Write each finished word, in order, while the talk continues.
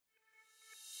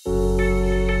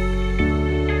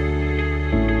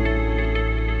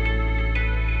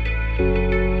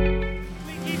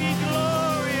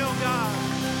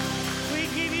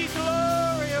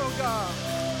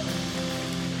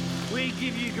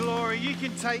glory. You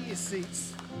can take your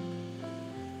seats.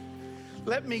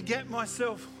 Let me get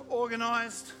myself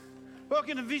organised.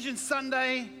 Welcome to Vision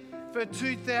Sunday for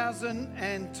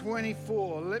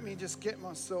 2024. Let me just get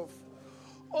myself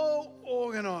all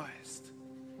organised.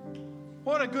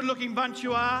 What a good-looking bunch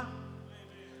you are.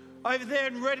 Over there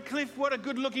in Redcliffe, what a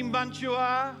good-looking bunch you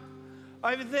are.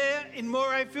 Over there in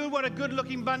Morayfield, what a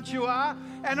good-looking bunch you are.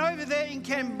 And over there in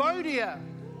Cambodia,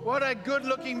 what a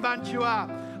good-looking bunch you are.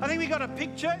 I think we got a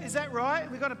picture, is that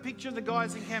right? We got a picture of the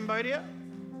guys in Cambodia?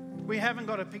 We haven't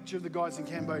got a picture of the guys in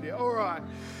Cambodia. All right.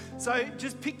 So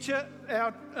just picture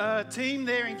our team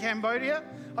there in Cambodia.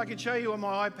 I can show you on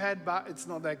my iPad, but it's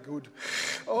not that good.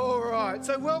 All right.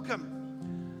 So welcome.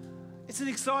 It's an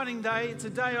exciting day. It's a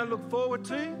day I look forward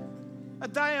to. A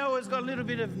day I always got a little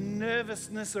bit of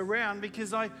nervousness around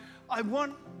because I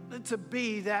want it to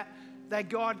be that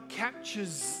God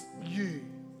captures you.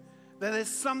 That there's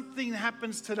something that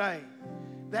happens today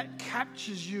that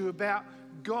captures you about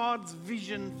God's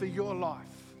vision for your life.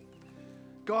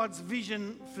 God's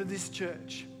vision for this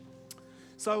church.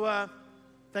 So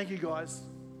thank you guys.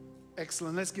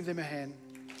 Excellent. Let's give them a hand.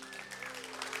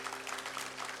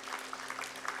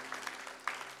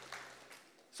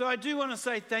 So I do want to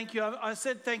say thank you. I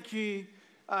said thank you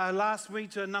last week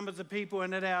to a number of people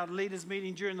and at our leaders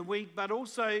meeting during the week, but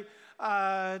also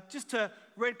just to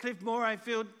Redcliffe,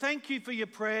 Morayfield. Thank you for your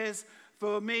prayers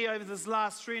for me over this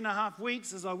last 3.5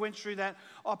 weeks as I went through that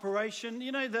operation.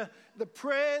 You know, the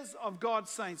prayers of God's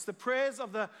saints, the prayers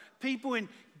of the people in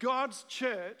God's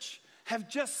church have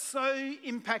just so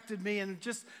impacted me and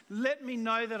just let me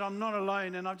know that I'm not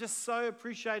alone. And I've just so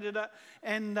appreciated it.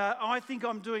 And I think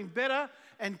I'm doing better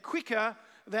and quicker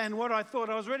than what I thought.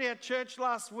 I was already at church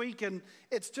last week and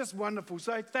it's just wonderful.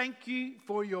 So thank you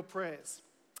for your prayers.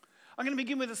 I'm going to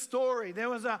begin with a story. There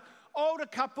was an older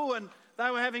couple and they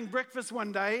were having breakfast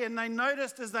one day and they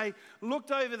noticed as they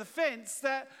looked over the fence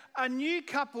that a new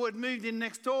couple had moved in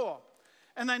next door.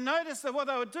 And they noticed that what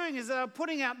they were doing is they were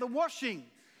putting out the washing.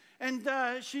 And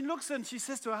she looks and she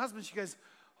says to her husband, she goes,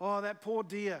 "Oh, that poor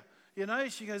dear." You know,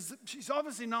 she goes, she's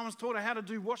obviously no one's taught her how to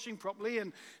do washing properly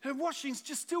and her washing's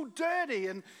just still dirty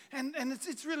and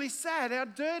it's really sad how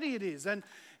dirty it is. And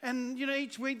you know,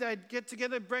 each week they'd get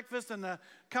together at breakfast and the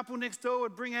couple next door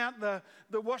would bring out the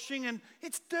washing and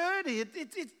it's dirty.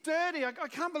 It's dirty. I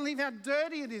can't believe how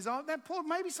dirty it is. That poor,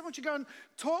 maybe someone should go and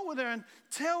talk with her and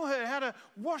tell her how to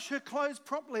wash her clothes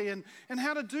properly and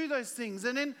how to do those things.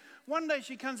 And then one day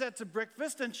she comes out to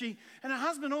breakfast and her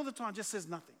husband all the time just says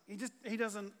nothing. He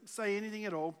doesn't say anything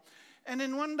at all. And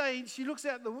then one day she looks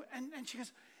out and she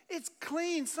goes, "It's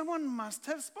clean. Someone must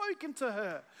have spoken to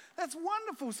her. That's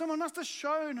wonderful. Someone must have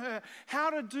shown her how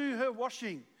to do her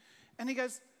washing." And he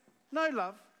goes, "No,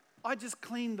 love, I just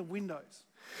cleaned the windows."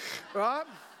 Right?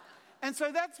 And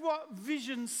so that's what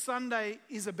Vision Sunday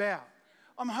is about.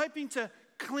 I'm hoping to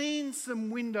clean some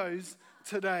windows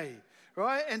today,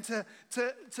 right? And to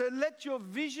let your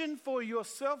vision for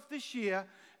yourself this year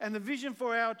and the vision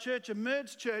for our church,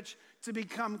 Emerge Church, to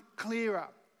become clearer.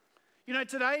 You know,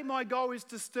 today my goal is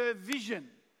to stir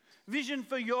vision. Vision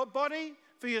for your body,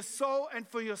 for your soul, and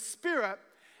for your spirit,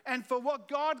 and for what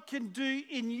God can do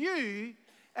in you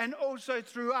and also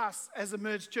through us as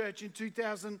Emerge Church in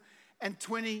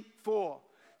 2024.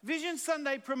 Vision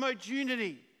Sunday promotes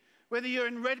unity. Whether you're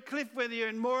in Redcliffe, whether you're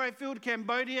in Morayfield,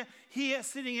 Cambodia, here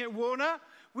sitting at Warner,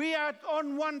 we are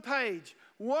on one page,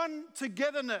 one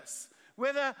togetherness.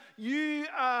 Whether you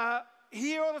are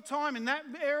here all the time in that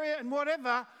area and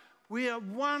whatever, we are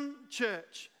one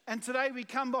church. And today we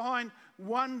come behind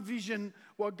one vision,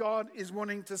 what God is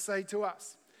wanting to say to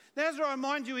us. Now, as I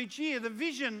remind you each year, the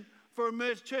vision for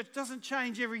Emerge Church doesn't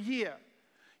change every year.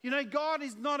 You know, God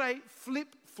is not a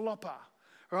flip-flopper,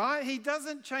 right? He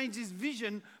doesn't change his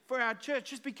vision for our church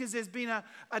just because there's been a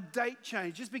date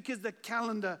change, just because the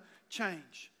calendar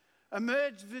changed.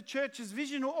 Emerge, the church's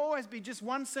vision will always be just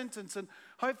one sentence, and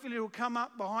hopefully it will come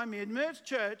up behind me. Emerge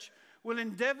Church will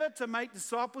endeavour to make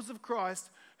disciples of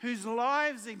Christ whose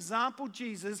lives example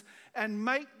Jesus and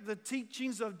make the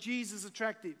teachings of Jesus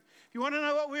attractive. If you want to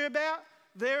know what we're about,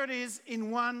 there it is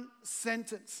in one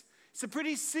sentence. It's a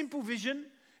pretty simple vision,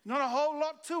 not a whole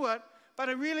lot to it, but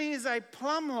it really is a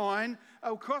plumb line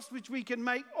across which we can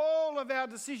make all of our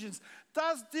decisions.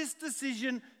 Does this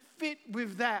decision fit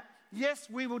with that? Yes,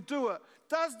 we will do it.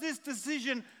 Does this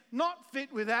decision not fit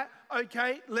with that?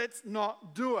 Okay, let's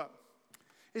not do it.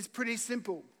 It's pretty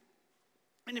simple.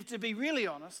 And if to be really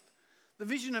honest, the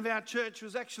vision of our church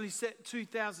was actually set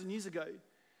 2,000 years ago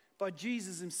by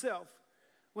Jesus himself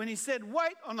when he said,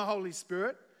 "Wait on the Holy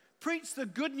Spirit, preach the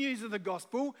good news of the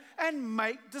gospel and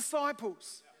make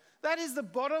disciples." That is the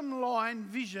bottom line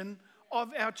vision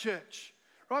of our church,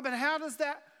 right? But how does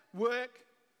that work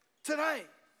today?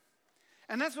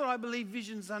 And that's what I believe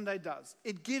Vision Sunday does.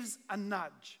 It gives a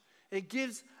nudge. It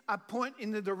gives a point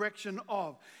in the direction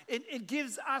of. It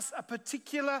gives us a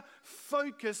particular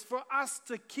focus for us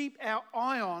to keep our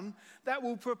eye on that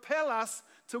will propel us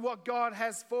to what God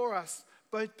has for us,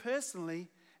 both personally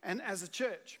and as a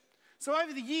church. So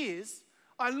over the years,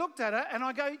 I looked at it and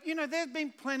I go, there's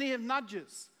been plenty of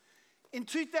nudges. In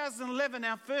 2011,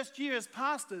 our first year as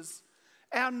pastors,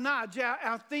 our nudge,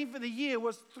 our theme for the year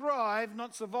was thrive,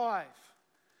 not survive.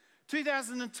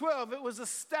 2012, it was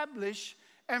establish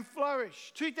and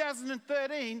flourish.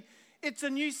 2013, it's a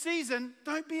new season,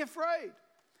 don't be afraid.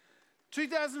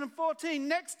 2014,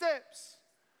 next steps.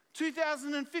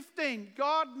 2015,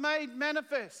 God made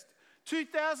manifest.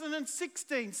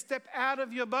 2016, step out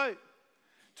of your boat.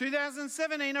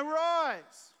 2017,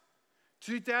 arise.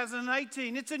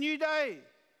 2018, it's a new day.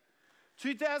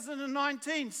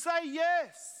 2019, say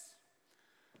yes.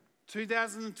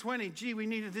 2020, gee, we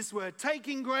needed this word,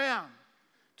 taking ground.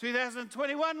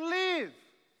 2021, live.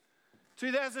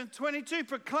 2022,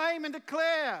 proclaim and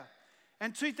declare.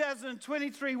 And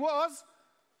 2023 was?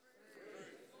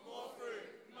 More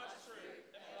fruit, much fruit,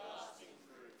 and lasting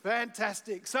fruit.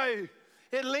 Fantastic. So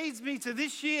it leads me to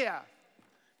this year,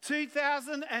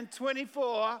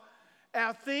 2024.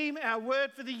 Our theme, our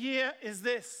word for the year is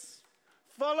this: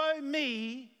 follow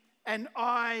me and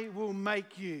I will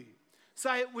make you.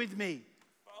 Say it with me.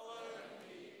 Follow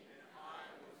me and I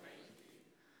will make you.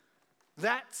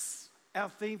 That's our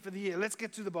theme for the year. Let's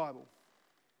get to the Bible.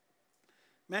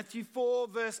 Matthew 4,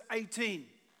 verse 18.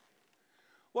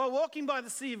 While walking by the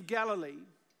Sea of Galilee,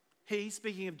 he,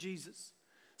 speaking of Jesus,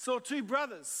 saw two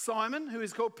brothers, Simon, who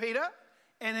is called Peter,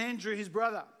 and Andrew, his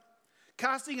brother,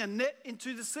 casting a net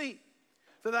into the sea,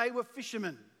 for they were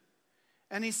fishermen.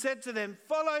 And he said to them,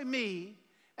 follow me,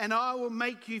 and I will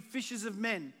make you fishers of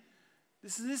men.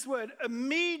 This is this word.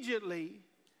 Immediately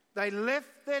they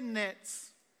left their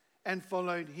nets and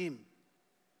followed him.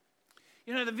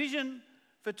 The vision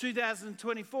for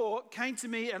 2024 came to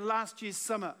me at last year's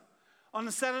summer. On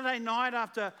a Saturday night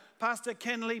after Pastor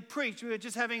Ken Lee preached, we were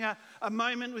just having a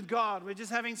moment with God. We're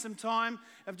just having some time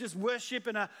of just worship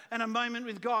and a moment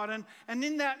with God. And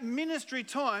in that ministry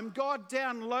time, God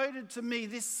downloaded to me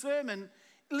this sermon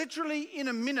literally in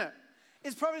a minute.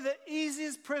 It's probably the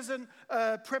easiest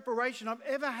preparation I've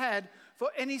ever had for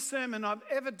any sermon I've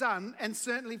ever done, and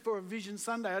certainly for a Vision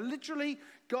Sunday. I literally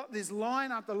got this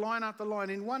line after line after line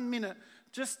in 1 minute,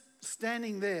 just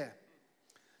standing there.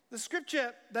 The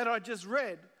scripture that I just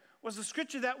read was a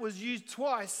scripture that was used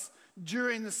twice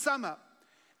during the summer.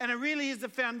 And it really is the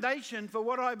foundation for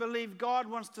what I believe God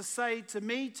wants to say to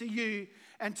me, to you,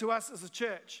 and to us as a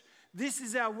church. This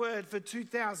is our word for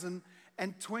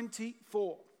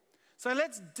 2024. So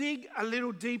let's dig a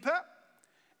little deeper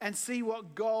and see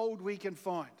what gold we can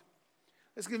find.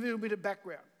 Let's give a little bit of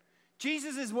background.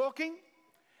 Jesus is walking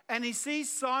and he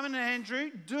sees Simon and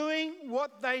Andrew doing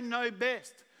what they know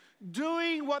best,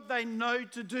 doing what they know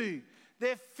to do.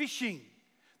 They're fishing.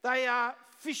 They are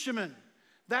fishermen.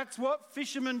 That's what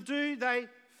fishermen do. They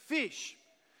fish.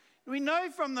 We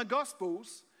know from the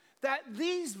Gospels that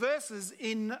these verses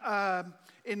in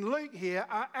Luke here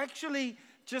are actually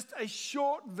just a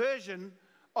short version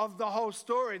of the whole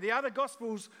story. The other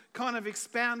Gospels kind of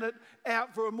expound it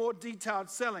out for a more detailed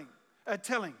telling.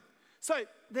 So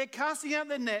they're casting out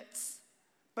their nets,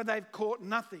 but they've caught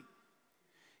nothing.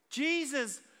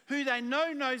 Jesus, who they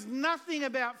know knows nothing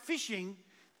about fishing,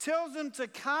 tells them to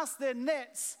cast their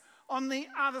nets on the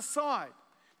other side.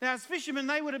 Now, as fishermen,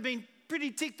 they would have been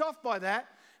pretty ticked off by that.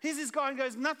 Here's this guy who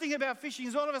goes, nothing about fishing.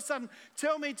 He's all of a sudden,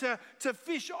 tell me to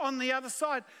fish on the other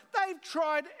side. They've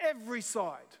tried every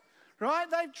side, right?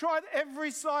 They've tried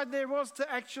every side there was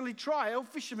to actually try. All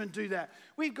fishermen do that.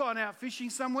 We've gone out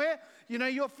fishing somewhere.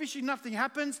 You're fishing, nothing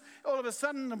happens. All of a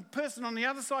sudden, the person on the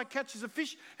other side catches a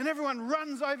fish and everyone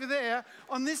runs over there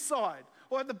on this side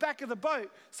or at the back of the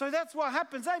boat. So that's what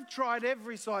happens. They've tried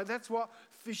every side. That's what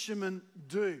fishermen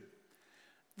do.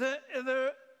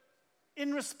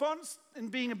 In response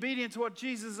and being obedient to what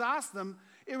Jesus asked them,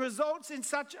 it results in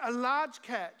such a large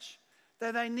catch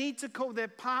that they need to call their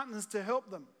partners to help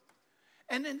them.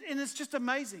 And it's just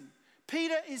amazing.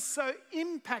 Peter is so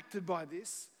impacted by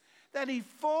this that he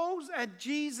falls at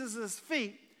Jesus'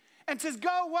 feet and says,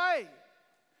 go away.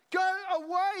 Go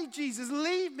away, Jesus.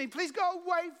 Leave me. Please go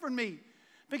away from me.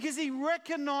 Because he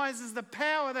recognizes the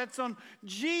power that's on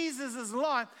Jesus'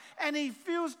 life and he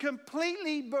feels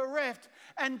completely bereft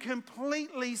and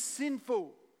completely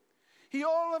sinful. He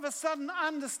all of a sudden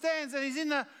understands that he's in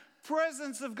the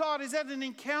presence of God. He's had an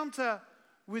encounter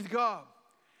with God.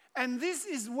 And this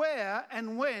is where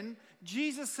and when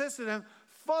Jesus says to them,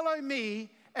 follow me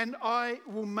and I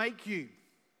will make you.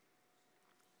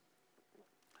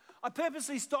 I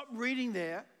purposely stopped reading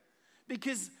there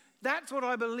because that's what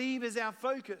I believe is our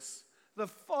focus. The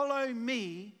follow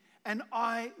me and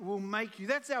I will make you.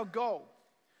 That's our goal.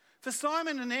 For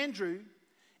Simon and Andrew,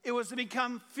 it was to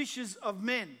become fishers of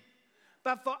men.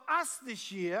 But for us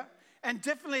this year, and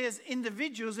definitely as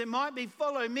individuals, it might be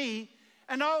follow me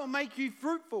and I will make you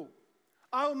fruitful.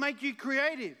 I will make you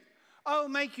creative. I will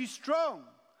make you strong.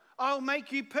 I will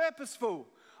make you purposeful.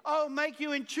 I will make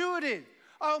you intuitive.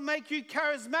 I will make you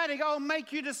charismatic. I will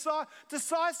make you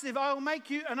decisive. I will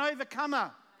make you an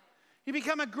overcomer. You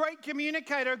become a great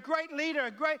communicator, a great leader,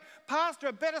 a great pastor,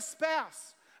 a better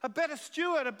spouse, a better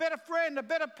steward, a better friend, a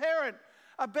better parent,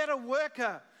 a better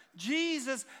worker.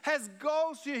 Jesus has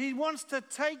goals for you. He wants to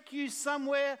take you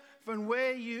somewhere from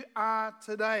where you are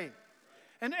today.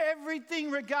 And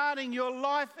everything regarding your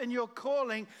life and your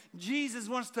calling, Jesus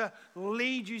wants to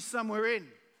lead you somewhere in.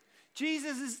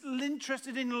 Jesus is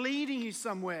interested in leading you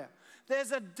somewhere.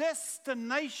 There's a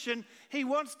destination he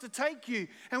wants to take you.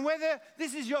 And whether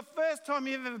this is your first time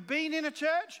you've ever been in a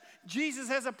church, Jesus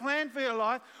has a plan for your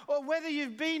life, or whether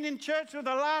you've been in church for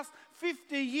the last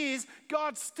 50 years,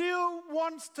 God still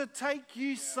wants to take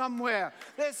you somewhere.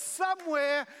 There's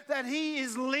somewhere that he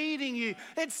is leading you.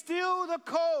 It's still the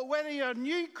call, whether you're a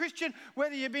new Christian,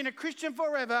 whether you've been a Christian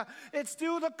forever, it's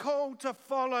still the call to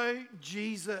follow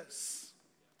Jesus.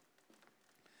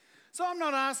 So I'm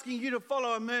not asking you to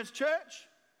follow a merged church.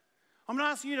 I'm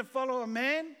not asking you to follow a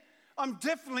man. I'm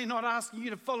definitely not asking you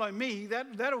to follow me.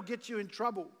 That'll get you in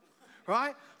trouble,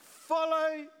 right?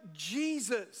 Follow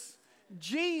Jesus.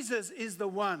 Jesus is the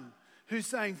one who's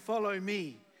saying, follow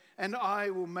me and I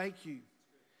will make you.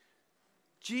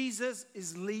 Jesus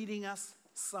is leading us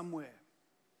somewhere.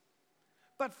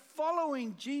 But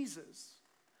following Jesus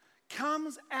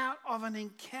comes out of an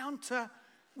encounter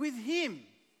with him.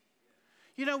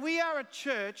 You know, we are a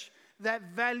church that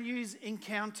values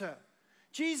encounter.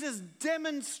 Jesus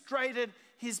demonstrated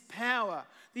his power.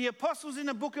 The apostles in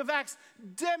the book of Acts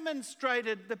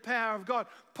demonstrated the power of God.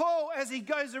 Paul, as he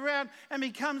goes around and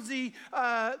becomes the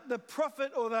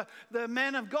prophet or the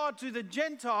man of God to the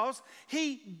Gentiles,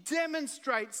 he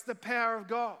demonstrates the power of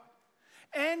God.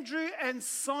 Andrew and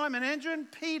Simon, Andrew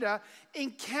and Peter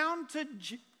encountered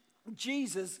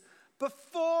Jesus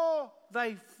before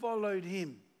they followed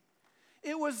him.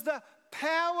 It was the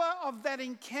power of that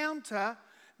encounter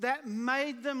that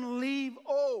made them leave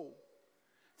all.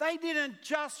 They didn't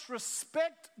just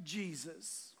respect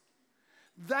Jesus.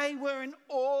 They were in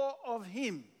awe of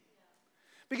him.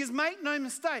 Because make no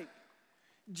mistake,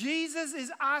 Jesus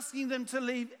is asking them to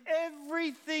leave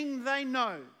everything they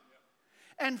know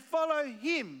and follow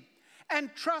him and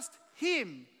trust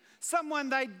him, someone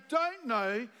they don't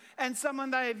know and someone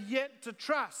they have yet to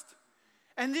trust.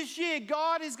 And this year,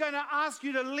 God is going to ask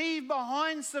you to leave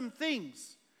behind some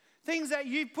things. Things that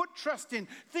you put trust in,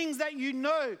 things that you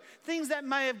know, things that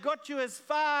may have got you as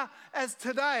far as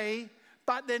today,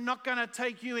 but they're not going to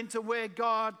take you into where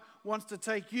God wants to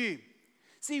take you.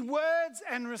 See, words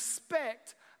and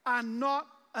respect are not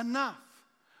enough.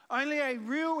 Only a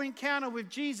real encounter with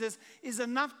Jesus is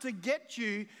enough to get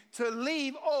you to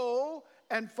leave all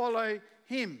and follow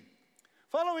him.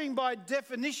 Following, by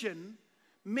definition,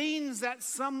 means that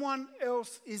someone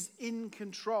else is in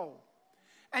control.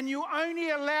 And you only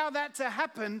allow that to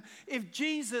happen if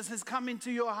Jesus has come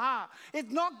into your heart.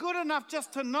 It's not good enough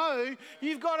just to know.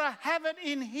 You've got to have it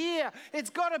in here. It's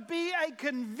got to be a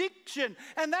conviction.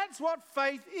 And that's what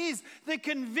faith is. The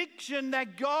conviction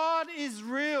that God is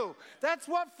real. That's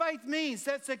what faith means.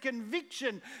 That's a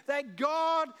conviction that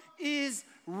God is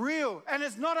real. And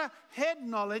it's not a head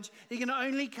knowledge. It can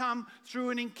only come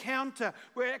through an encounter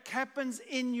where it happens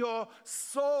in your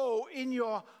soul, in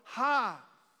your heart.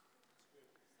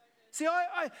 See,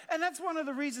 and that's one of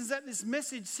the reasons that this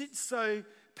message sits so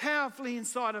powerfully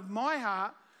inside of my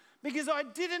heart, because I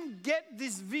didn't get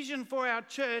this vision for our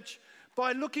church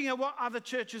by looking at what other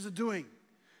churches are doing,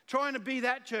 trying to be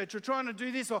that church or trying to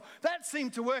do this, or that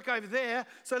seemed to work over there,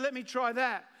 so let me try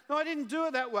that. No, I didn't do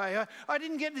it that way. I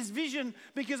didn't get this vision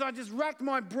because I just racked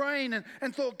my brain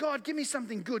and thought, God, give me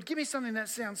something good. Give me something that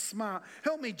sounds smart.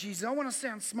 Help me, Jesus. I want to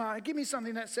sound smart. Give me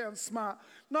something that sounds smart.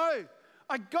 No,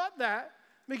 I got that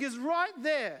because right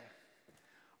there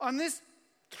on this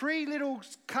 3 little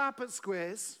carpet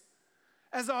squares,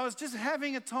 as I was just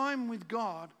having a time with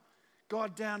God,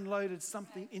 God downloaded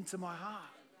something into my heart.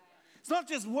 It's not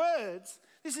just words.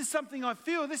 This is something I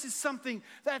feel. This is something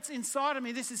that's inside of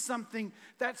me. This is something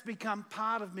that's become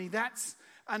part of me. That's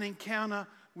an encounter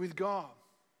with God.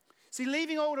 See,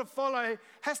 leaving all to follow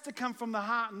has to come from the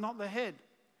heart and not the head.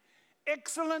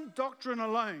 Excellent doctrine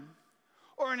alone,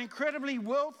 or an incredibly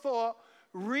well thought,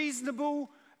 reasonable,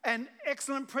 and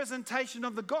excellent presentation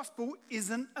of the gospel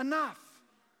isn't enough.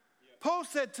 Paul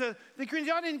said to the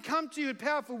Corinthians, I didn't come to you with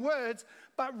powerful words,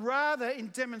 but rather in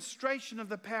demonstration of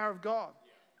the power of God.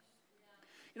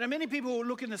 You know, many people will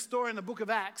look in the story in the book of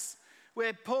Acts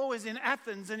where Paul is in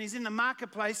Athens and he's in the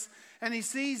marketplace and he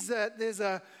sees that there's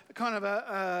a kind of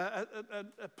a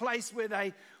place where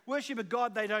they worship a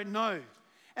God they don't know.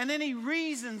 And then he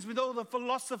reasons with all the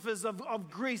philosophers of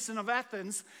Greece and of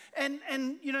Athens. And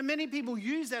you know, many people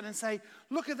use that and say,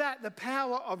 look at that, the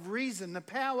power of reason, the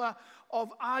power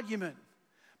of argument.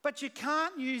 But you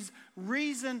can't use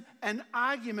reason and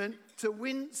argument to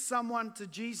win someone to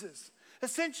Jesus.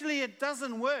 Essentially, it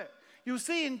doesn't work. You'll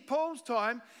see in Paul's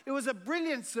time, it was a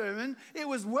brilliant sermon. It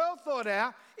was well thought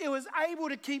out. It was able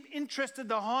to keep interested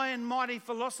the high and mighty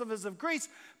philosophers of Greece.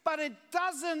 But it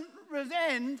doesn't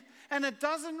end and it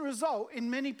doesn't result in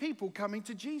many people coming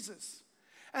to Jesus.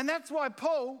 And that's why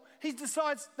Paul, he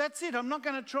decides, that's it. I'm not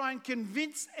going to try and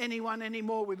convince anyone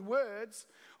anymore with words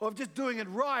or of just doing it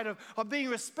right, of being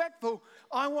respectful.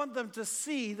 I want them to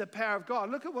see the power of God.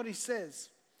 Look at what he says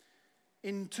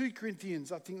in 2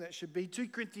 Corinthians, I think that should be 2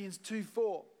 Corinthians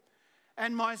 2:4.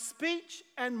 And my speech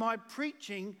and my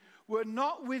preaching were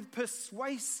not with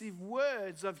persuasive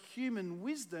words of human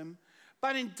wisdom,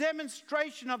 but in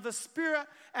demonstration of the Spirit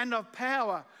and of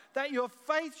power, that your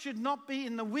faith should not be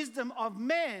in the wisdom of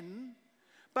men,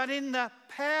 but in the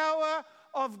power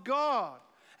of God.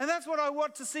 And that's what I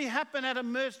want to see happen at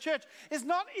Immerse Church. It's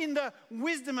not in the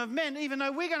wisdom of men, even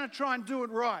though we're going to try and do it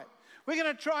right. We're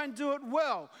going to try and do it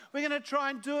well. We're going to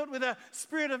try and do it with a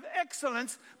spirit of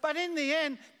excellence. But in the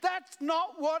end, that's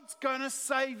not what's going to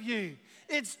save you.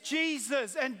 It's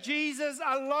Jesus and Jesus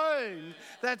alone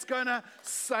that's going to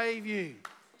save you.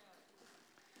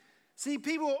 See,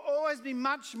 people will always be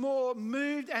much more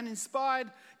moved and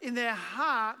inspired in their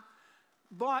heart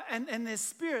and their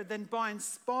spirit than by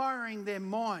inspiring their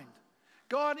mind.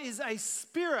 God is a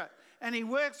spirit and he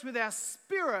works with our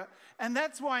spirit, and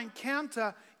that's why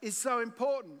encounter is so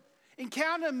important.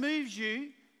 Encounter moves you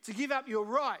to give up your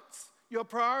rights, your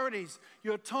priorities,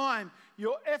 your time,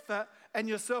 your effort, and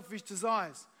your selfish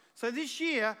desires. So this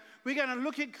year, we're going to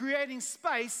look at creating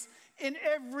space in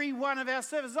every one of our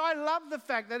services. I love the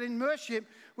fact that in worship,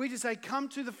 we just say, come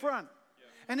to the front.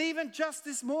 And even just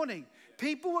this morning,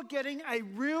 people were getting a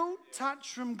real touch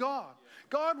from God.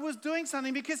 God was doing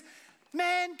something because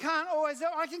man can't always,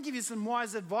 I can give you some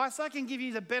wise advice. I can give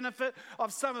you the benefit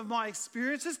of some of my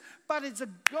experiences, but it's a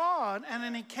God and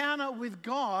an encounter with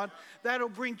God that'll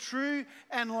bring true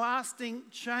and lasting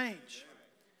change.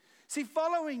 See,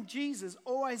 following Jesus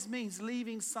always means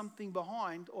leaving something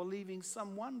behind or leaving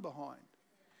someone behind.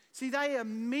 See, they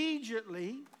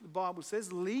immediately, the Bible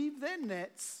says, leave their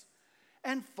nets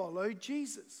and follow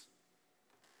Jesus.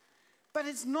 But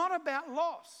it's not about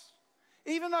loss.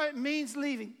 Even though it means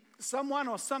leaving someone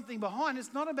or something behind,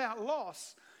 it's not about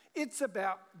loss. It's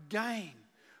about gain.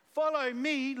 Follow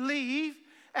me, leave,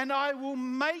 and I will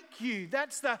make you.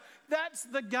 That's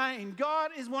the gain.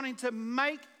 God is wanting to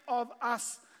make of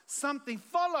us something.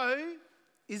 Follow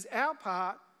is our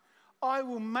part. I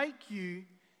will make you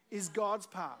is God's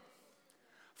part.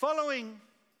 Following,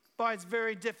 by its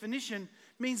very definition,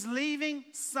 means leaving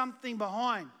something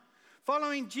behind.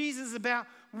 Following Jesus is about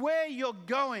where you're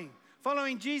going.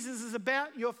 Following Jesus is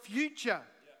about your future.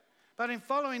 But in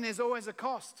following, there's always a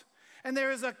cost. And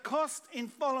there is a cost in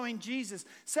following Jesus.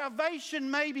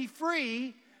 Salvation may be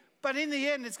free, but in the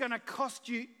end, it's going to cost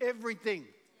you everything.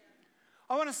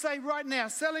 I want to say right now,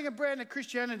 selling a brand of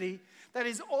Christianity that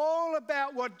is all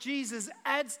about what Jesus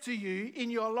adds to you in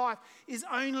your life is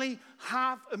only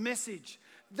half a message.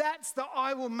 That's the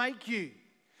I will make you.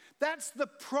 That's the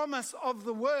promise of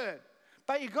the word.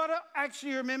 But you've got to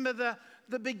actually remember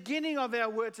the beginning of our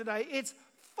word today. It's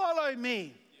follow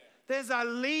me. There's a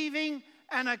leaving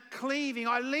and a cleaving.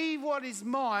 I leave what is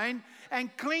mine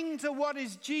and cling to what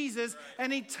is Jesus,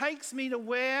 and he takes me to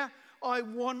where I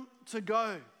want to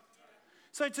go.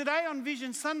 So today on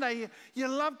Vision Sunday, you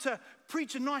love to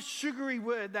preach a nice sugary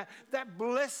word that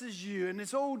blesses you, and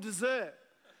it's all dessert.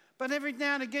 But every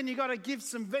now and again, you've got to give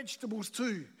some vegetables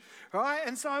too, right?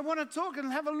 And so I want to talk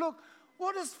and have a look.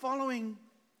 What does following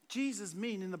Jesus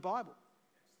mean in the Bible?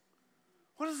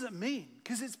 What does it mean?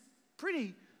 Because it's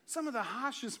some of the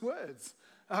harshest words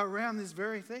are around this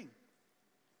very thing.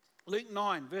 Luke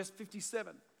 9, verse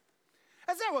 57.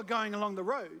 As they were going along the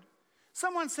road,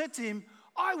 someone said to him,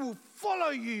 I will follow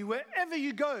you wherever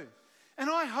you go. And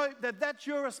I hope that that's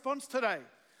your response today.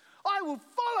 I will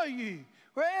follow you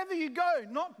Wherever you go,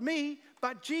 not me,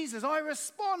 but Jesus. I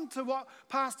respond to what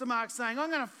Pastor Mark's saying. I'm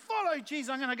going to follow Jesus.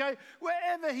 I'm going to go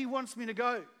wherever he wants me to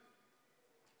go.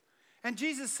 And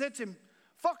Jesus said to him,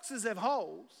 foxes have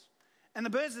holes and the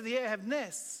birds of the air have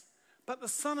nests, but the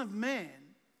Son of Man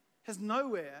has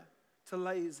nowhere to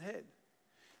lay his head.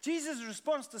 Jesus'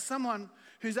 response to someone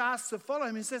who's asked to follow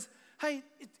him, he says, hey,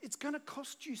 it's going to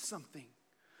cost you something.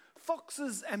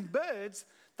 Foxes and birds,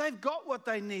 they've got what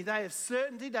they need. They have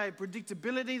certainty, they have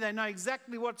predictability, they know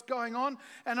exactly what's going on.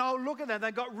 And oh, look at that,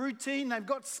 they've got routine, they've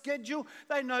got schedule.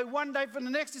 They know one day from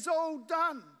the next, it's all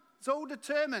done. It's all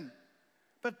determined.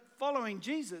 But following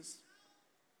Jesus,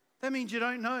 that means you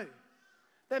don't know.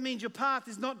 That means your path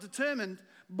is not determined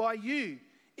by you.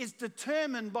 It's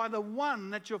determined by the one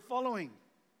that you're following.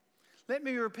 Let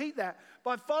me repeat that.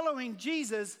 By following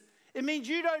Jesus, it means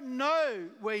you don't know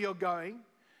where you're going.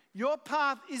 Your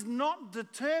path is not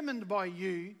determined by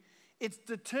you. It's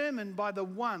determined by the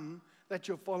one that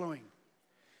you're following.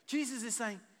 Jesus is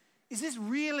saying, is this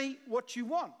really what you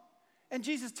want? And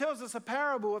Jesus tells us a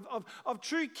parable of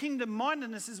true kingdom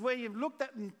mindedness is where you've looked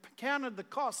at and counted the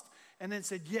cost and then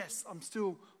said, yes, I'm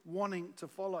still wanting to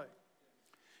follow.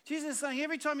 Jesus is saying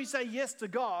every time you say yes to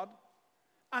God,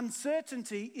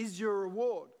 uncertainty is your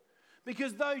reward.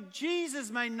 Because though Jesus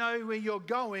may know where you're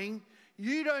going,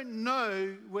 you don't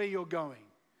know where you're going.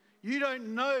 You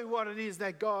don't know what it is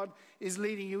that God is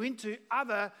leading you into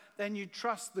other than you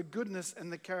trust the goodness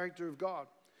and the character of God.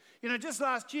 You know, just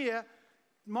last year,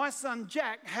 my son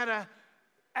Jack had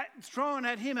thrown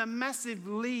at him a massive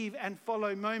leave and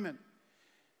follow moment.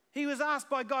 He was asked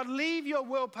by God, leave your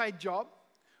well-paid job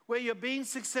where you're being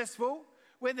successful,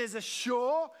 where there's a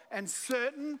sure and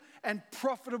certain and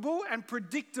profitable and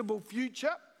predictable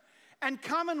future, and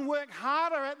come and work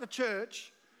harder at the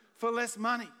church for less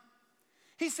money.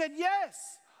 He said,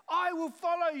 yes, I will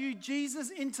follow you, Jesus,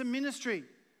 into ministry.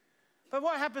 But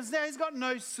what happens now? He's got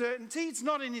no certainty. It's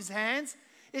not in his hands.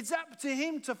 It's up to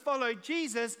him to follow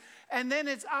Jesus, and then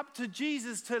it's up to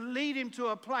Jesus to lead him to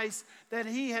a place that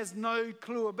he has no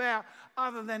clue about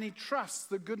other than he trusts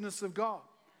the goodness of God.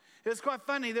 It was quite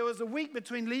funny. There was a week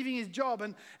between leaving his job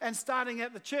and starting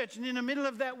at the church, and in the middle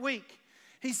of that week,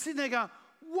 he's sitting there going,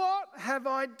 what have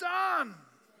I done?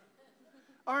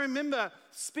 I remember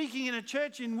speaking in a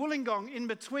church in Wollongong in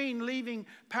between leaving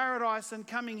Paradise and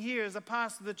coming here as a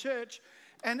pastor of the church.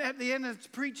 And at the end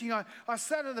of preaching, I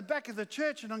sat at the back of the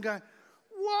church and I'm going,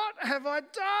 what have I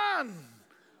done?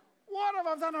 What have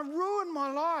I done? I've ruined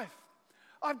my life.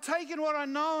 I've taken what I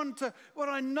know,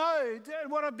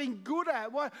 what I've been good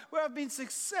at, where I've been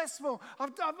successful.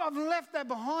 I've left that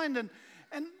behind. And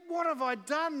what have I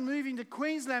done moving to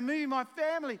Queensland, moving my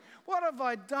family? What have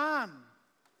I done?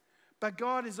 But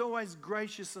God is always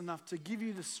gracious enough to give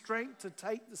you the strength to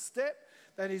take the step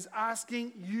that He's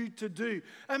asking you to do.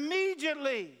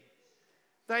 Immediately,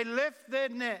 they left their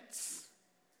nets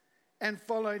and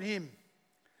followed Him.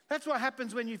 That's what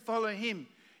happens when you follow Him.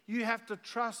 You have to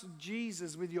trust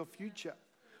Jesus with your future.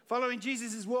 Following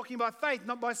Jesus is walking by faith,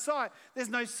 not by sight. There's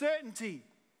no certainty.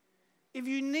 If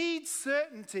you need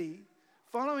certainty,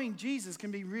 following Jesus can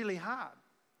be really hard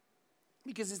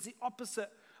because it's the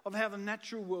opposite of how the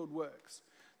natural world works.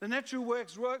 The natural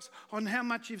works on how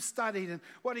much you've studied and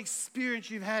what experience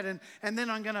you've had, and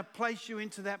then I'm going to place you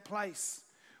into that place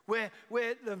where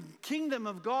the kingdom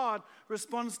of God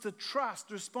responds to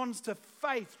trust, responds to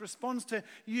faith, responds to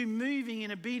you moving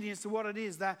in obedience to what it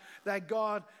is that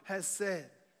God has said.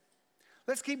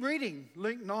 Let's keep reading.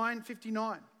 Luke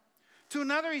 9:59. To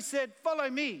another he said, follow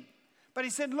me. But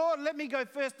he said, Lord, let me go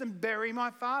first and bury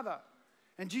my father.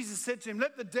 And Jesus said to him,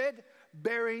 let the dead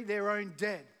bury their own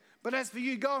dead. But as for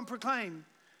you, go and proclaim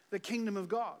the kingdom of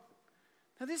God.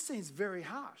 Now this seems very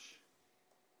harsh.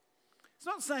 It's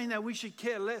not saying that we should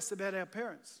care less about our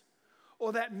parents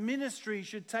or that ministry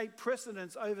should take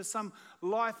precedence over some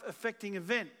life-affecting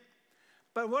event.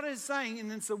 But what it's saying,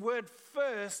 and it's the word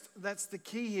first, that's the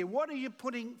key here. What are you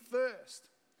putting first?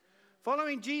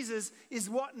 Following Jesus is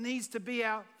what needs to be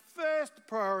our first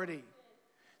priority.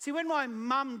 See, when my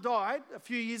mum died a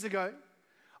few years ago,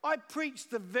 I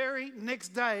preached the very next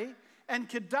day and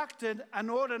conducted an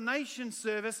ordination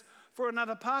service for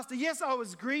another pastor. Yes, I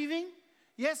was grieving.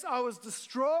 Yes, I was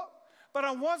distraught. But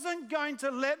I wasn't going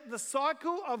to let the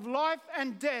cycle of life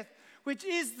and death, which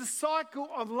is the cycle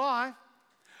of life,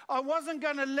 I wasn't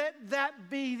going to let that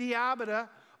be the arbiter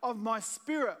of my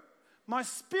spirit. My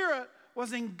spirit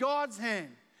was in God's hand.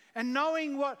 And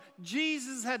knowing what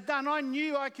Jesus had done, I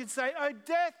knew I could say, oh,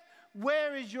 death,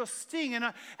 where is your sting? And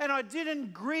I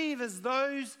didn't grieve as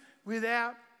those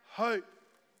without hope.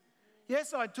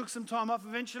 Yes, I took some time off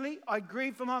eventually. I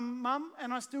grieved for my mum,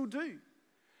 and I still do.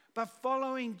 But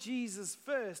following Jesus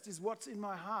first is what's in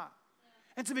my heart.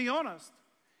 And to be honest,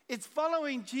 it's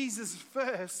following Jesus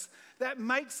first that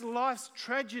makes life's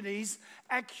tragedies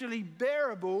actually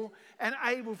bearable and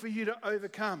able for you to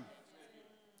overcome.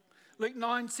 Luke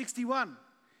 9:61.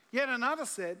 Yet another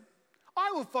said,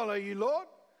 I will follow you, Lord,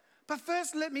 but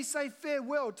first let me say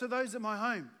farewell to those at my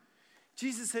home.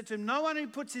 Jesus said to him, no one who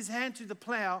puts his hand to the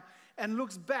plow and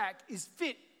looks back is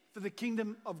fit for the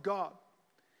kingdom of God.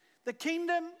 The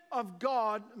kingdom of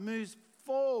God moves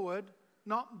forward,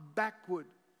 not backward.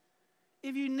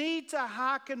 If you need to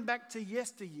hearken back to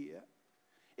yesteryear,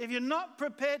 if you're not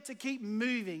prepared to keep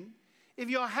moving, if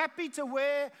you're happy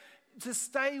to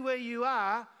stay where you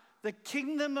are, the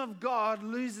kingdom of God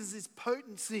loses its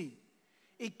potency.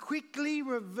 It quickly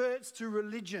reverts to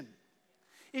religion.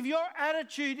 If your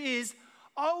attitude is,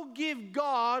 I'll give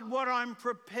God what I'm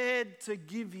prepared to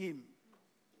give him,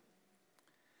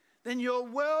 then your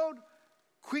world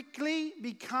quickly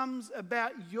becomes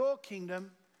about your kingdom,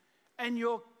 and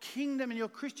your kingdom and your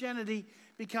Christianity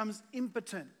becomes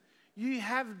impotent. You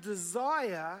have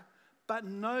desire, but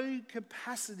no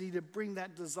capacity to bring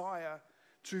that desire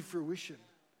to fruition.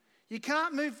 You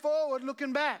can't move forward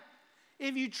looking back.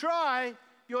 If you try,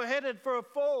 you're headed for a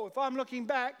fall. If I'm looking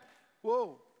back,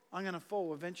 whoa, I'm going to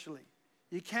fall eventually.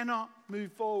 You cannot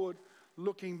move forward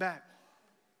looking back.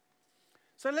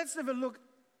 So let's have a look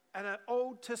at an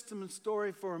Old Testament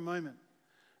story for a moment.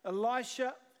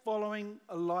 Elisha following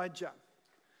Elijah.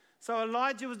 So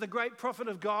Elijah was the great prophet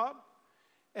of God,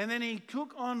 and then he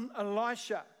took on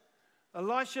Elisha.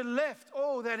 Elisha left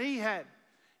all that he had.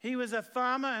 He was a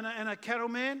farmer and a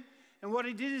cattleman, and what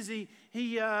he did is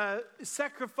he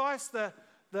sacrificed the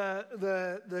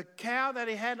cow that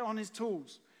he had on his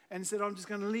tools, and said, I'm just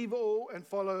going to leave all and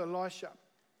follow Elisha.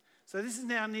 So this is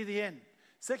now near the end.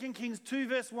 2 Kings 2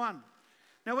 verse 1.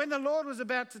 Now when the Lord was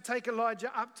about to take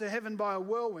Elijah up to heaven by a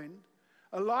whirlwind,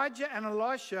 Elijah and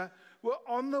Elisha were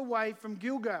on the way from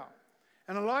Gilgal.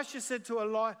 And Elijah said to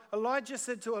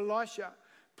Elisha,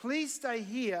 please stay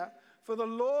here, for the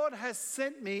Lord has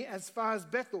sent me as far as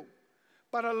Bethel.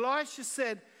 But Elisha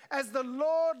said, as the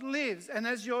Lord lives and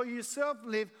as you yourself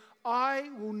live, I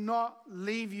will not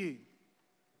leave you.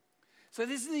 So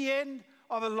this is the end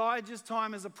of Elijah's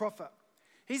time as a prophet.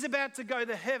 He's about to go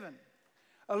to heaven.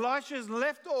 Elisha has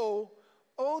left all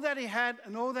that he had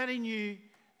and all that he knew,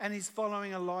 and he's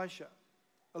following Elijah.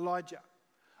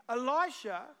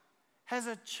 Elisha has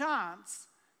a chance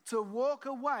to walk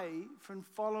away from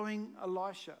following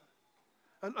Elijah.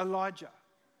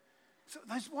 So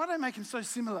why do I make him so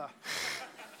similar?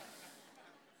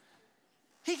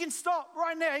 He can stop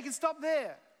right now. He can stop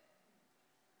there.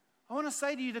 I want to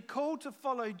say to you, the call to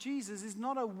follow Jesus is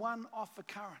not a one-off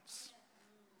occurrence.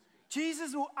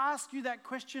 Jesus will ask you that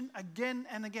question again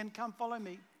and again. Come follow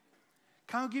me.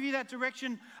 Come, I'll give you that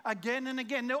direction again and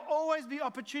again. There'll always be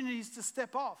opportunities to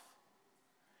step off.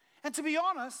 And to be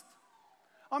honest,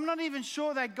 I'm not even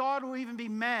sure that God will even be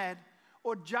mad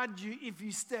or judge you if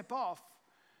you step off.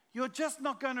 You're just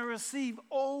not going to receive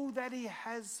all that he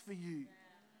has for you.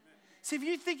 See, if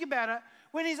you think about it,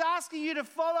 when he's asking you to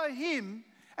follow him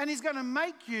and he's going to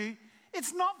make you,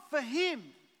 it's not for him.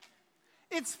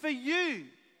 It's for you.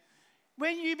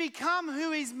 When you become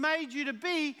who he's made you to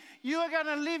be, you are going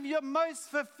to live your most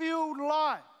fulfilled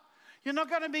life. You're not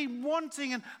going to be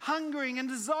wanting and hungering and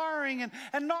desiring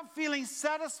and not feeling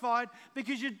satisfied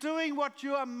because you're doing what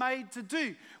you are made to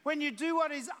do. When you do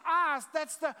what is asked,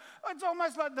 it's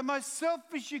almost like the most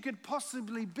selfish you could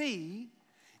possibly be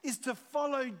is to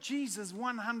follow Jesus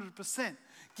 100%,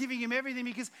 giving him everything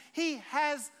because he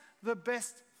has the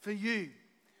best for you.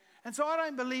 And so I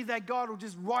don't believe that God will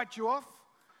just write you off,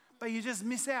 but you just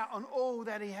miss out on all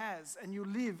that he has and you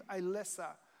live a lesser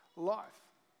life.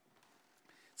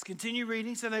 Let's continue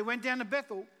reading. So they went down to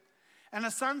Bethel, and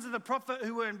the sons of the prophet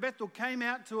who were in Bethel came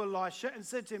out to Elisha and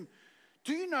said to him,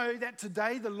 do you know that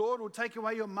today the Lord will take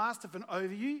away your master from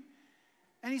over you?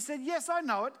 And he said, yes, I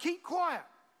know it. Keep quiet.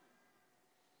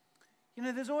 You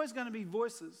know, there's always going to be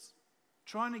voices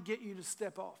trying to get you to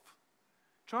step off,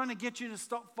 trying to get you to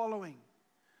stop following.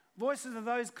 Voices of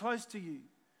those close to you,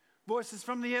 voices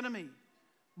from the enemy,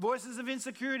 voices of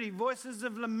insecurity, voices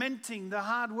of lamenting the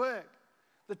hard work,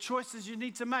 the choices you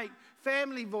need to make,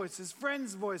 family voices,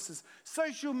 friends' voices,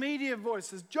 social media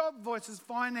voices, job voices,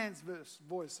 finance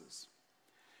voices.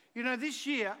 You know, this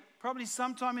year, probably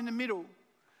sometime in the middle,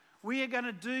 we are going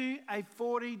to do a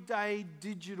 40-day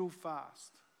digital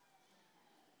fast.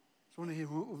 So I want to hear,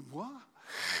 what?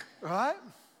 Right?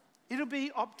 It'll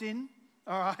be opt-in,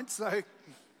 all right? So,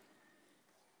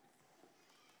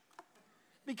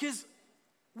 because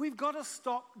we've got to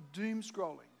stop doom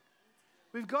scrolling.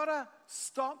 We've got to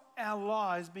stop our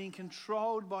lives being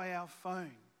controlled by our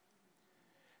phone.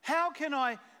 How can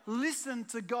I listen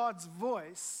to God's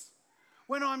voice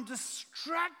when I'm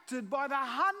distracted by the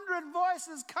 100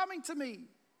 voices coming to me?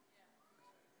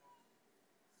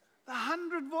 The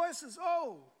 100 voices.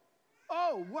 Oh,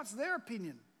 what's their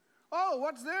opinion? Oh,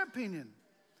 what's their opinion?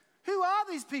 Who are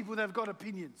these people that have got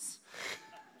opinions?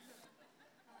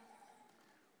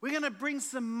 We're going to bring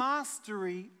some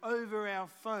mastery over our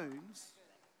phones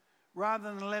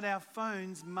rather than let our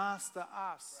phones master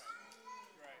us.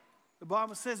 The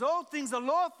Bible says, all things are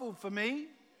lawful for me,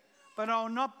 but I'll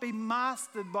not be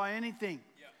mastered by anything.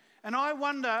 And I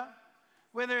wonder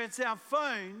whether it's our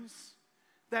phones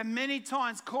that many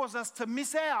times cause us to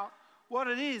miss out what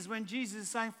it is when Jesus is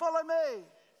saying, follow me.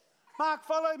 Mark,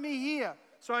 follow me here.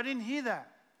 So I didn't hear that.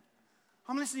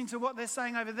 I'm listening to what they're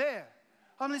saying over there.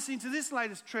 I'm listening to this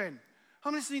latest trend.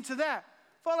 I'm listening to that.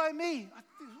 Follow me.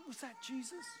 Was that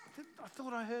Jesus? I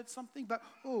thought I heard something, but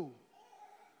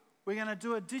we're going to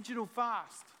do a digital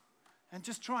fast and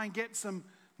just try and get some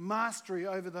mastery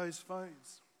over those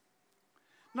phones.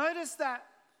 Notice that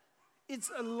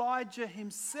it's Elijah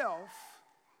himself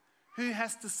who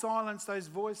has to silence those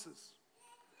voices.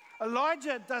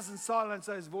 Elijah doesn't silence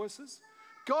those voices.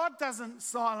 God doesn't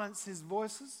silence his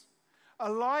voices.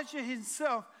 Elijah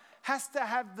himself has to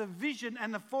have the vision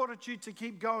and the fortitude to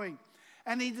keep going.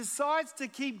 And he decides to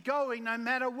keep going no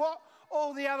matter what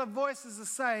all the other voices are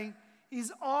saying.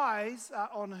 His eyes are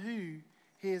on who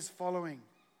he is following.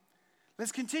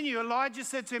 Let's continue. Elijah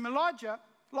said to him, Elisha,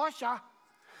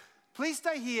 please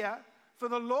stay here, for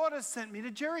the Lord has sent me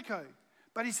to Jericho.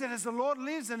 But he said, as the Lord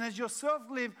lives and as yourself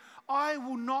live, I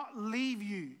will not leave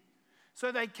you.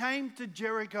 So they came to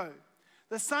Jericho.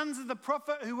 The sons of the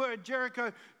prophet who were at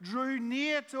Jericho drew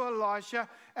near to Elisha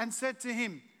and said to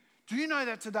him, do you know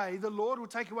that today the Lord will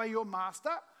take away your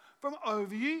master from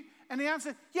over you? And he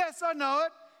answered, yes, I know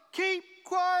it. Keep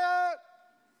quiet.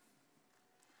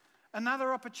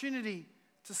 Another opportunity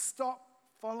to stop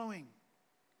following.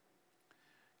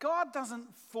 God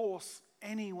doesn't force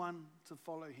anyone to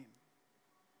follow him.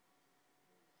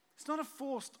 It's not a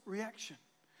forced reaction.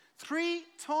 3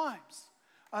 times,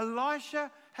 Elisha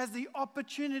has the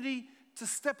opportunity to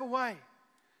step away.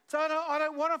 So I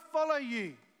don't want to follow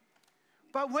you.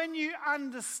 But when you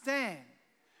understand,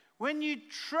 when you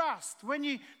trust, when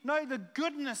you know the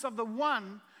goodness of the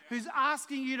one who's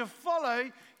asking you to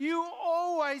follow, you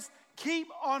always keep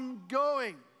on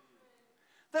going.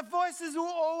 The voices will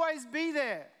always be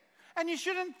there. And you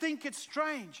shouldn't think it's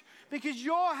strange because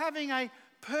you're having a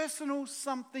personal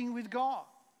something with God.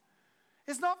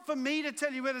 It's not for me to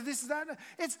tell you whether this is that.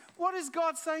 It's what is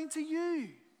God saying to you?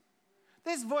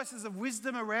 There's voices of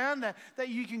wisdom around that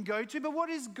you can go to, but what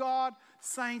is God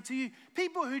saying to you?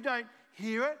 People who don't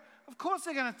hear it, of course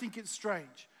they're going to think it's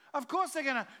strange. Of course they're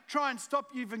going to try and stop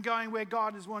you from going where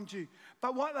God has wanted you.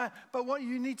 But what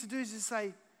you need to do is to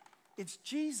say, it's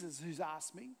Jesus who's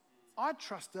asked me. I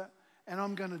trust it, and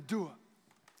I'm going to do it.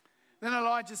 Then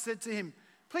Elijah said to him,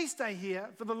 please stay here,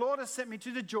 for the Lord has sent me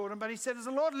to the Jordan. But he said, as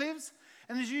the Lord lives,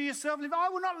 and as you yourself live, I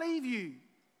will not leave you.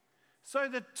 So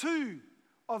the 2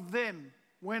 of them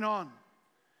went on.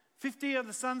 50 of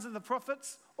the sons of the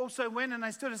prophets also went, and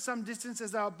they stood at some distance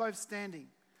as they were both standing.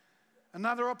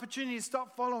 Another opportunity to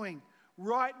stop following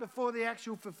right before the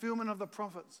actual fulfillment of the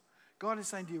prophets. God is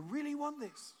saying, do you really want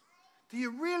this? Do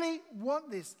you really want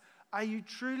this? Are you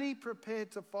truly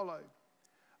prepared to follow?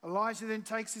 Elijah then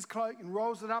takes his cloak and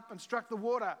rolls it up and struck the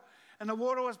water. And the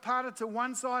water was parted to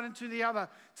one side and to the other,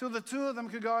 till the 2 of them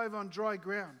could go over on dry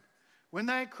ground. When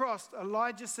they had crossed,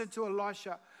 Elijah said to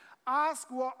Elisha,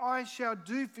 ask what I shall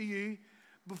do for you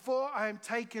before I am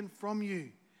taken from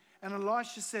you. And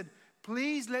Elisha said,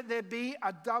 please let there be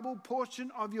a double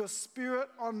portion of your spirit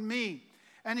on me.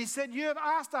 And he said, you have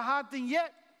asked a hard thing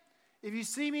yet. If you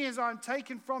see me as I am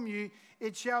taken from you,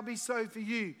 it shall be so for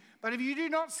you. But if you do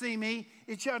not see me,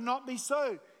 it shall not be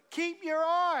so. Keep your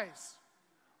eyes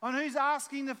on who's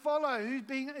asking to follow,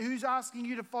 who's asking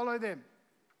you to follow them.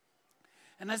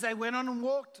 And as they went on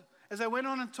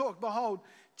and talked, behold,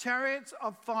 chariots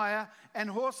of fire and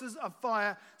horses of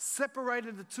fire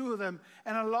separated the 2 of them.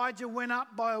 And Elijah went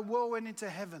up by a whirlwind into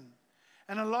heaven.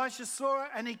 And Elisha saw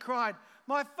it, and he cried,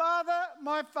 my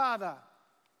father,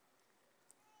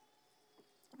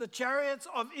 the chariots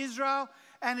of Israel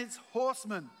and its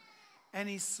horsemen. And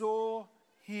he saw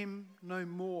him no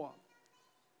more.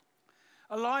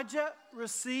 Elisha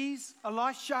receives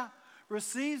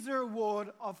the reward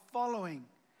of following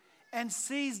and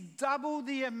sees double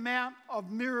the amount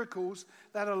of miracles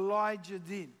that Elijah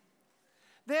did.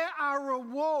 There are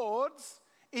rewards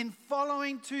in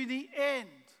following to the end.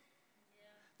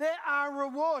 There are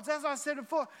rewards. As I said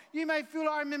before, you may feel,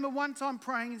 I remember one time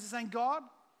praying and just saying, God,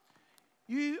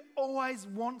 you always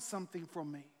want something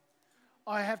from me.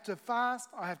 I have to fast,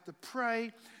 I have to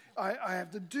pray, I have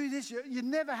to do this. You're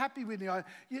never happy with me.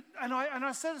 And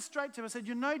I said it straight to him. I said,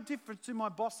 you're no different to my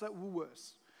boss at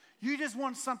Woolworths. You just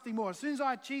want something more. As soon as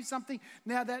I achieve something,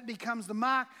 now that becomes the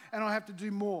mark and I have to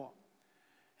do more.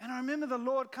 And I remember the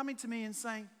Lord coming to me and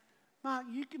saying, Mark,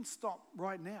 you can stop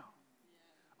right now.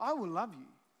 I will love you.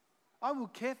 I will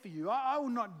care for you. I will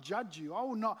not judge you. I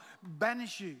will not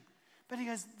banish you. But he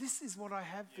goes, this is what I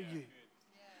have for you.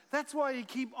 That's why you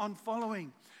keep on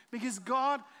following. Because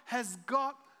God has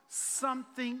got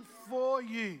something for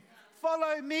you.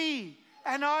 Follow me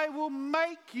and I will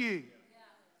make you.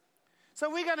 So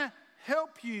we're going to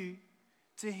help you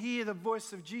to hear the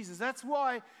voice of Jesus. That's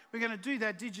why we're going to do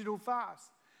that digital fast.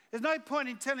 There's no point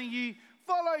in telling you,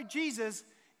 follow Jesus,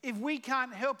 if we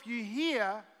can't help you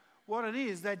hear what it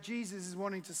is that Jesus is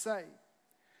wanting to say.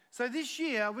 So this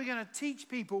year, we're going to teach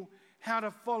people how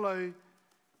to follow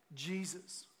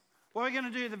Jesus. What we're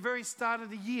going to do at the very start of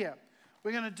the year,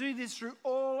 we're going to do this through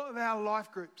all of our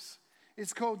life groups.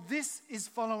 It's called This is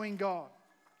Following God.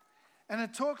 And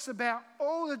it talks about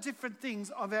all the different things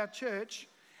of our church.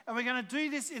 And we're going to do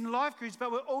this in life groups,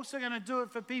 but we're also going to do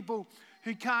it for people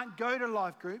who can't go to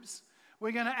life groups.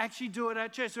 We're going to actually do it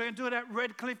at church. So we're going to do it at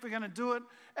Redcliffe. We're going to do it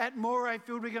at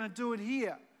Morayfield. We're going to do it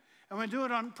here. And we'll do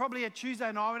it on probably a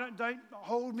Tuesday night. Don't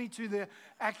hold me to the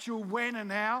actual when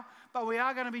and how, but we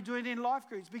are going to be doing it in life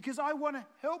groups because I want to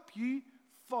help you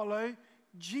follow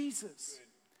Jesus.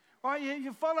 Right?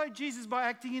 You follow Jesus by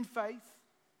acting in faith.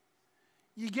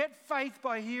 You get faith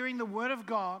by hearing the Word of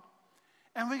God.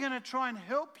 And we're going to try and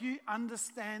help you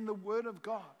understand the Word of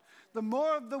God. The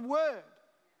more of the Word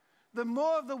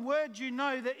you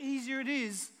know, the easier it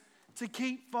is to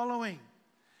keep following.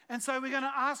 And so we're going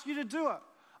to ask you to do it.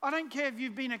 I don't care if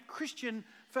you've been a Christian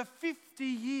for 50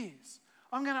 years.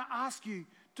 I'm going to ask you,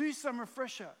 do some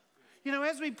refresher. You know,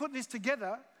 as we put this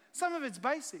together, some of it's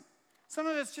basic. Some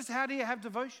of it's just how do you have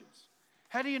devotions?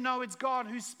 How do you know it's God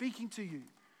who's speaking to you?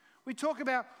 We talk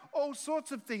about all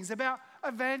sorts of things, about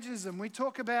evangelism. We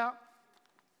talk about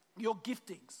your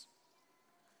giftings.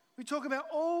 We talk about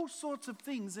all sorts of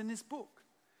things in this book.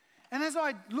 And as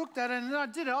I looked at it and I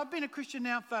did it, I've been a Christian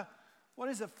now for,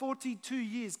 42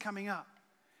 years coming up.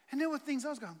 And there were things I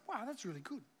was going, wow, that's really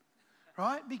good,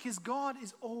 right? Because God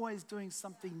is always doing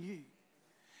something new.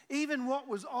 Even what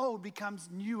was old becomes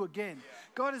new again.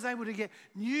 God is able to get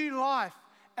new life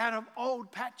out of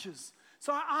old patches.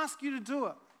 So I ask you to do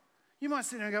it. You might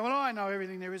sit there and go, well, I know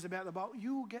everything there is about the Bible.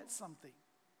 You will get something.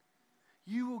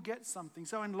 You will get something.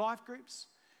 So in life groups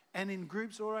and in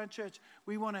groups all around church,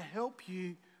 we want to help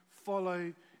you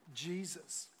follow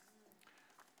Jesus.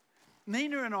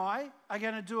 Nina and I are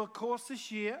going to do a course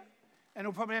this year, and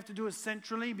we'll probably have to do it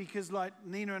centrally because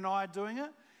Nina and I are doing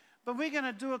it. But we're going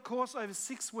to do a course over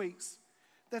 6 weeks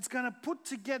that's going to put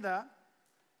together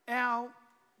our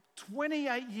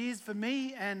 28 years for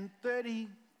me and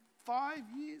 35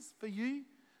 years for you,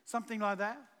 something like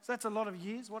that. So that's a lot of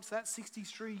years. What's that?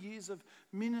 63 years of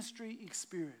ministry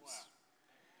experience.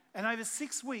 Wow. And over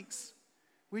 6 weeks,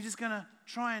 we're just going to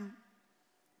try and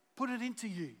put it into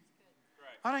you.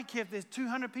 I don't care if there's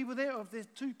 200 people there or if there's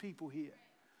 2 people here,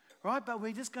 right? But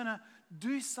we're just going to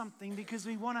do something because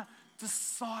we want to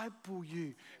disciple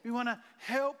you. We want to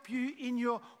help you in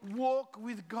your walk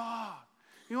with God.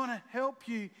 We want to help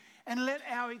you and let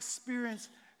our experience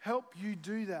help you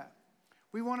do that.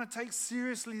 We want to take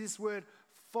seriously this word,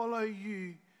 follow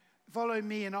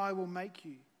me and I will make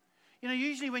you. You know,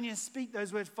 usually when you speak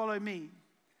those words, follow me,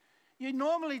 you're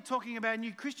normally talking about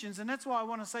new Christians, and that's why I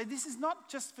want to say this is not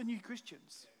just for new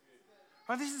Christians.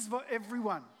 Right? This is for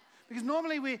everyone. Because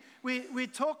normally we're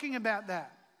talking about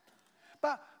that.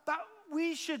 But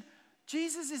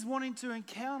Jesus is wanting to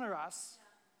encounter us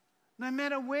no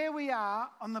matter where we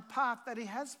are on the path that he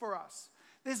has for us.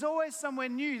 There's always somewhere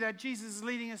new that Jesus is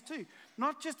leading us to.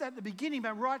 Not just at the beginning,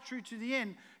 but right through to the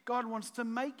end. God wants to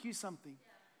make you something.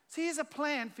 So here's a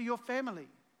plan for your family.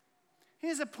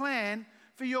 Here's a plan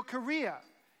for your career.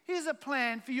 Here's a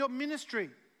plan for your ministry.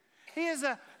 Here's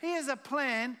a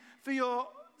plan for your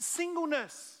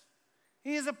singleness.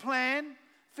 Here's a plan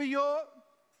for your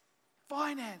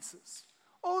finances.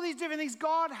 All these different things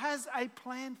God has a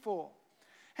plan for.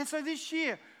 And so this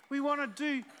year, we want to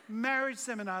do marriage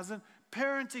seminars and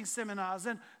parenting seminars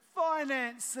and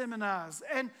finance seminars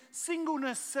and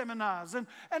singleness seminars and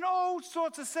all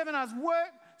sorts of seminars,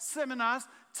 work seminars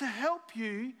to help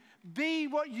you be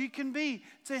what you can be,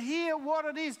 to hear what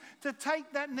it is, to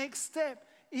take that next step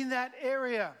in that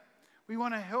area. We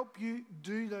want to help you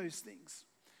do those things.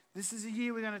 This is a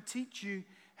year we're going to teach you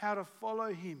how to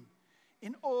follow him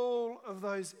in all of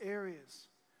those areas.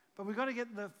 But we've got to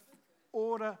get the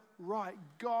order right.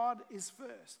 God is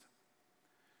first.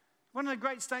 One of the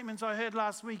great statements I heard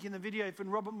last week in the video from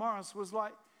Robert Morris was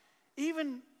like,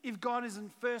 even if God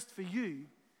isn't first for you,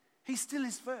 he still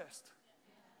is first.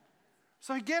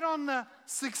 So get on the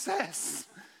success.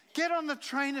 Get on the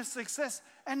train of success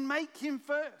and make him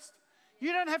first.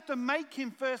 You don't have to make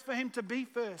him first for him to be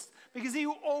first, because he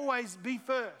will always be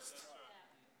first.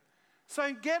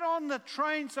 So get on the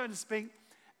train, so to speak,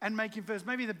 and make him first.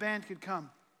 Maybe the band could come.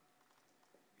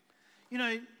 You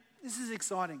know, this is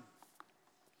exciting.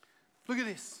 Look at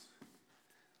this.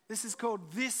 This is called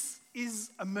This Is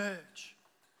Emerge.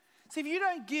 See, if you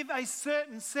don't give a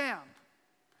certain sound,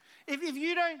 if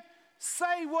you don't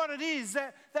say what it is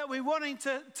that we're wanting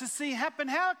to see happen,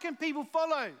 how can people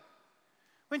follow?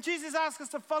 When Jesus asks us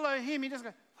to follow him, he doesn't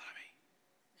go, follow me.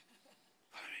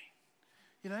 Follow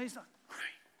me. You know, he's not,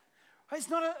 it's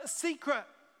not a secret.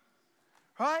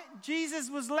 Right? Jesus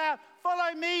was loud,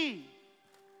 follow me,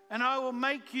 and I will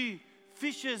make you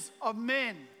fishers of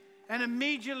men. And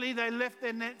immediately they left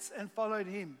their nets and followed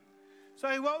him.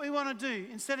 So what we want to do,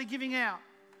 instead of giving out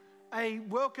a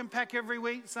welcome pack every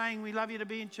week saying we love you to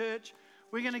be in church,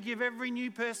 we're going to give every new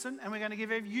person, and we're going to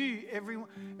give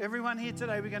everyone here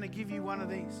today, we're going to give you one of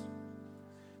these.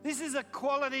 This is a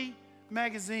quality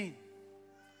magazine.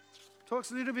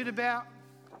 Talks a little bit about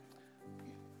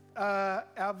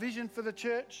our vision for the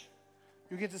church.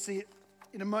 You'll get to see it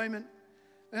in a moment.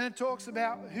 And it talks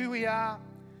about who we are.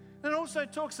 And it also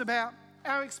talks about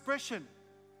our expression.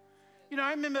 You know,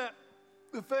 I remember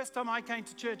the first time I came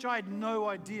to church, I had no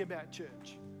idea about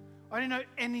church. I didn't know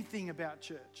anything about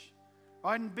church.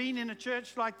 I hadn't been in a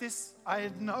church like this. I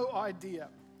had no idea.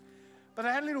 But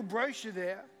I had a little brochure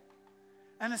there,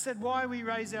 and it said why we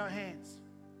raise our hands,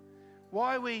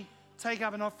 why we take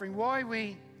up an offering, why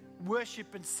we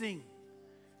worship and sing.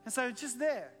 And so it's just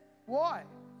there. Why?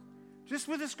 Just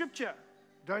with the scripture.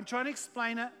 Don't try and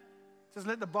explain it. Just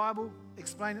let the Bible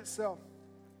explain itself.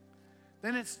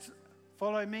 Then it's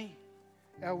follow me,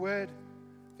 our word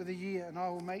for the year, and I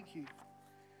will make you.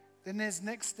 Then there's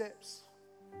next steps.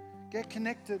 Get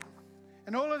connected.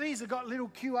 And all of these have got little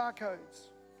QR codes.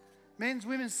 Men's,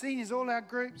 women's, seniors, all our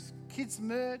groups. Kids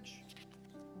merge.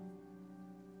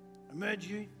 Emerge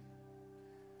youth.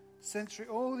 Sensory,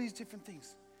 all these different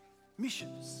things.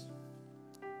 Missions.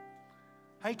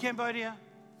 Hey Cambodia.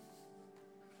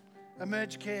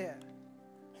 Emerge care.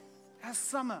 Our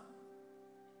summer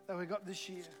that we got this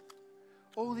year.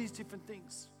 All these different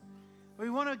things. We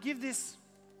want to give this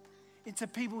into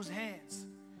people's hands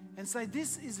and say,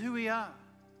 this is who we are.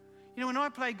 You know, when I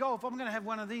play golf, I'm going to have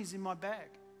one of these in my bag.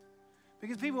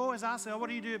 Because people always ask me, oh, what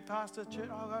do you do at pastor church?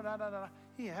 Oh,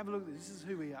 Here, have a look at this. This is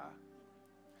who we are.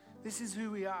 This is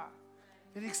who we are.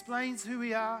 It explains who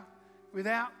we are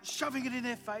without shoving it in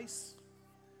their face.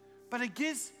 But it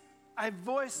gives a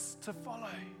voice to follow.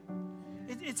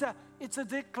 It's a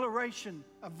declaration,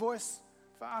 a voice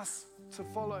for us to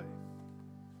follow.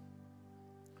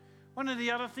 One of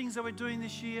the other things that we're doing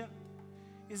this year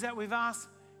is that we've asked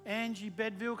Angie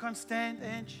Bedville, can stand,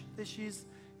 Ange, there she is.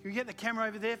 Can we get the camera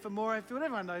over there for Morrow Field?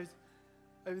 Everyone knows.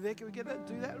 Over there, can we get that,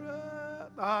 do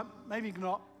that? Maybe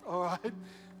not. All right.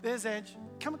 There's Ange.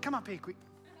 Come up here quick.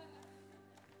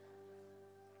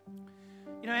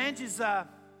 You know, Ange is...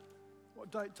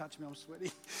 don't touch me, I'm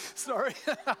sweaty. Sorry.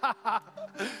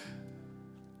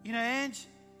 You know, Ange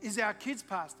is our kids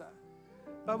pastor.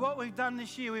 But what we've done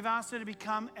this year, we've asked her to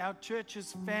become our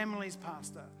church's families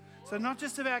pastor. So not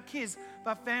just of our kids,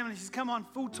 but families. She's come on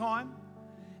full time.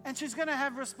 And she's going to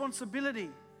have responsibility.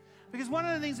 Because one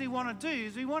of the things we want to do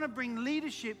is we want to bring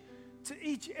leadership to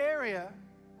each area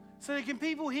so that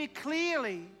people hear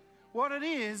clearly what it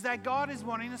is that God is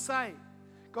wanting to say.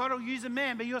 God will use a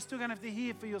man, but you're still going to have to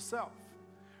hear for yourself.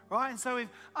 Right? And so we've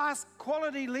asked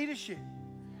quality leadership.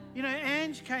 You know,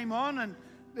 Ange came on and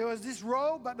there was this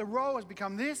role, but the role has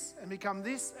become this and become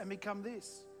this and become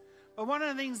this. But one of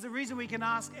the things, the reason we can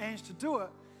ask Ange to do it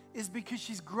is because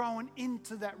she's grown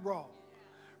into that role.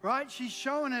 Right? She's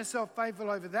shown herself faithful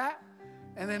over that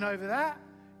and then over that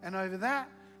and over that.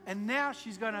 And now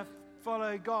she's going to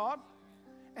follow God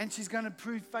and she's going to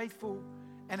prove faithful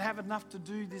and have enough to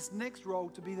do this next role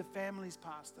to be the family's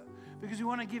pastor. Because we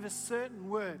want to give a certain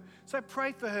word. So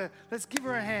pray for her. Let's give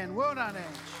her a hand. Well done, Ange.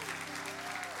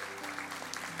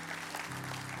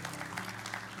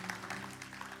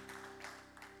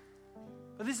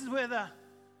 But this is where the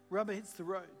rubber hits the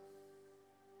road.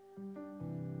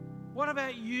 What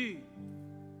about you?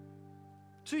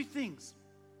 Two things.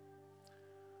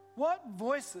 What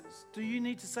voices do you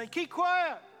need to say, keep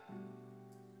quiet?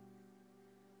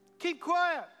 Keep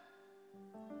quiet.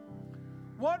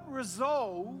 What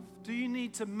resolve do you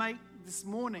need to make this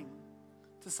morning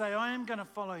to say, I am going to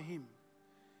follow him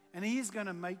and he is going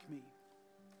to make me?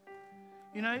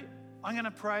 You know, I'm going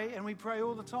to pray, and we pray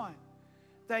all the time,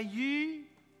 that you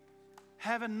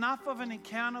have enough of an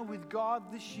encounter with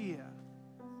God this year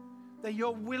that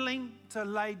you're willing to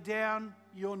lay down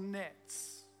your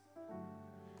nets.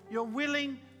 You're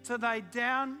willing to lay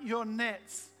down your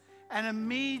nets and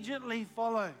immediately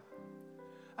follow.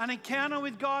 An encounter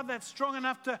with God that's strong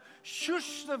enough to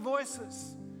shush the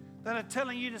voices that are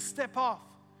telling you to step off,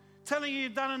 telling you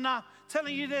you've done enough,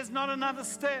 telling you there's not another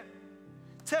step,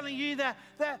 telling you that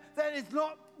it's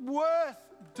not worth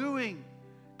doing,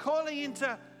 calling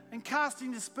into and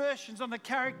casting dispersions on the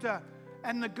character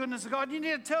and the goodness of God. You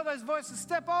need to tell those voices,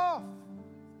 step off.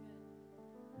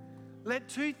 Let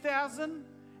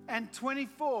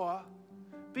 2024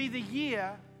 be the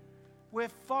year where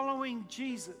following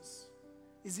Jesus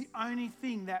is the only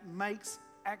thing that makes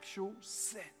actual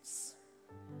sense.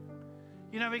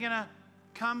 You know, we're going to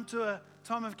come to a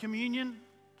time of communion.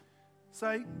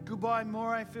 Say goodbye,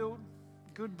 Morayfield.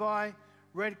 Goodbye,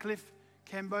 Redcliffe,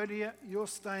 Cambodia. You're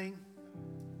staying.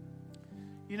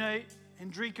 You know,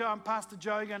 Enrico and Pastor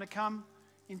Joe are going to come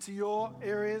into your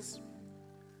areas.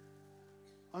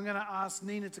 I'm going to ask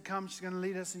Nina to come. She's going to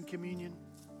lead us in communion.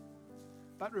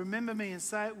 But remember me and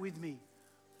say it with me.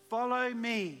 Follow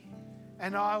me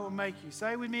and I will make you.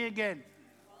 Say it with me again.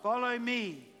 Follow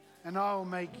me and I will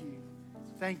make you.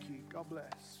 Thank you. God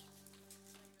bless.